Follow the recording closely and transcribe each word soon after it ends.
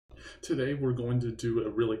Today we're going to do a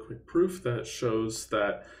really quick proof that shows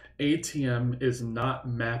that ATM is not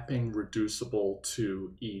mapping reducible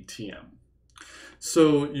to ETM.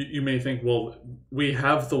 So you may think, well, we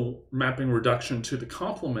have the mapping reduction to the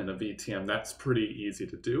complement of ETM. That's pretty easy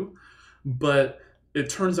to do. But it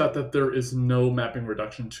turns out that there is no mapping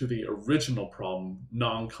reduction to the original problem,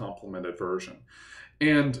 non-complemented version.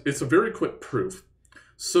 And it's a very quick proof.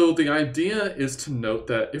 So the idea is to note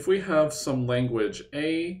that if we have some language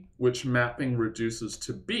A which mapping reduces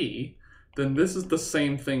to B, then this is the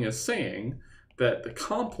same thing as saying that the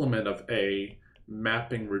complement of A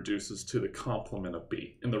mapping reduces to the complement of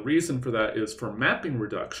B. And the reason for that is for mapping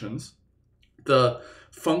reductions, the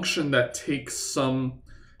function that takes some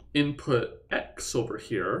input x over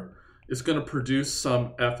here is going to produce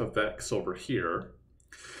some f of x over here.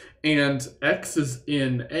 And x is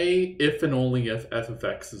in A if and only if f of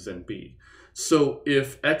x is in B. So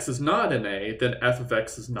if x is not in A, then f of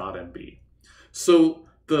x is not in B. So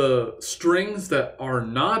the strings that are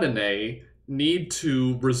not in A need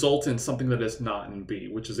to result in something that is not in B,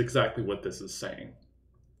 which is exactly what this is saying.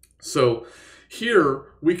 So here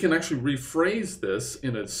we can actually rephrase this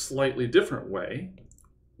in a slightly different way.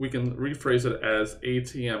 We can rephrase it as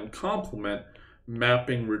ATM complement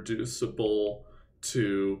mapping reducible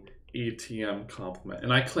to ETM complement.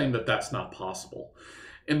 And I claim that that's not possible.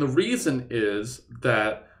 And the reason is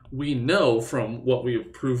that we know from what we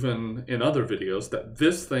have proven in other videos that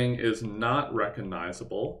this thing is not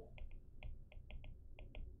recognizable.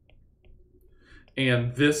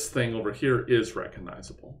 And this thing over here is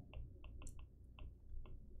recognizable.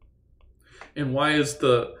 And why is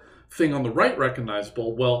the thing on the right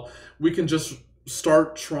recognizable? Well, we can just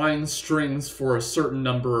start trying strings for a certain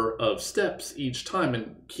number of steps each time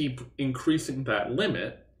and keep increasing that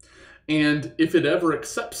limit. And if it ever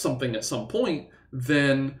accepts something at some point,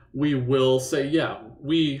 then we will say, yeah,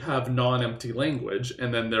 we have non-empty language,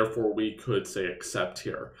 and then therefore we could say accept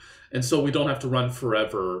here. And so we don't have to run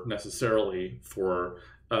forever necessarily for,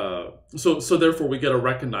 so therefore we get a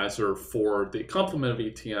recognizer for the complement of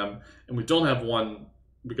ETM, and we don't have one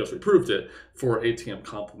because we proved it for ATM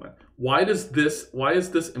complement. Why is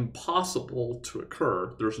this impossible to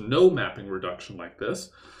occur? There's no mapping reduction like this.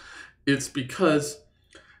 It's because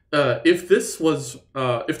if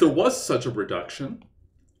there was such a reduction,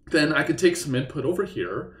 then I could take some input over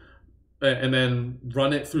here and then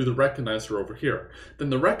run it through the recognizer over here.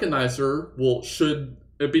 Then the recognizer should,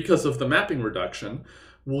 because of the mapping reduction,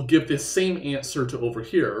 will give the same answer to over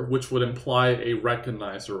here, which would imply a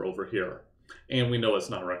recognizer over here. And we know it's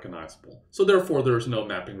not recognizable. So therefore, there's no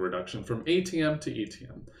mapping reduction from ATM to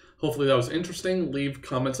ETM. Hopefully that was interesting. Leave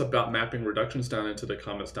comments about mapping reductions down into the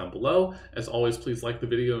comments down below. As always, please like the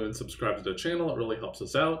video and subscribe to the channel. It really helps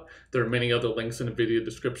us out. There are many other links in the video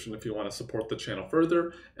description if you want to support the channel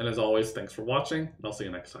further. And as always, thanks for watching, and I'll see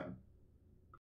you next time.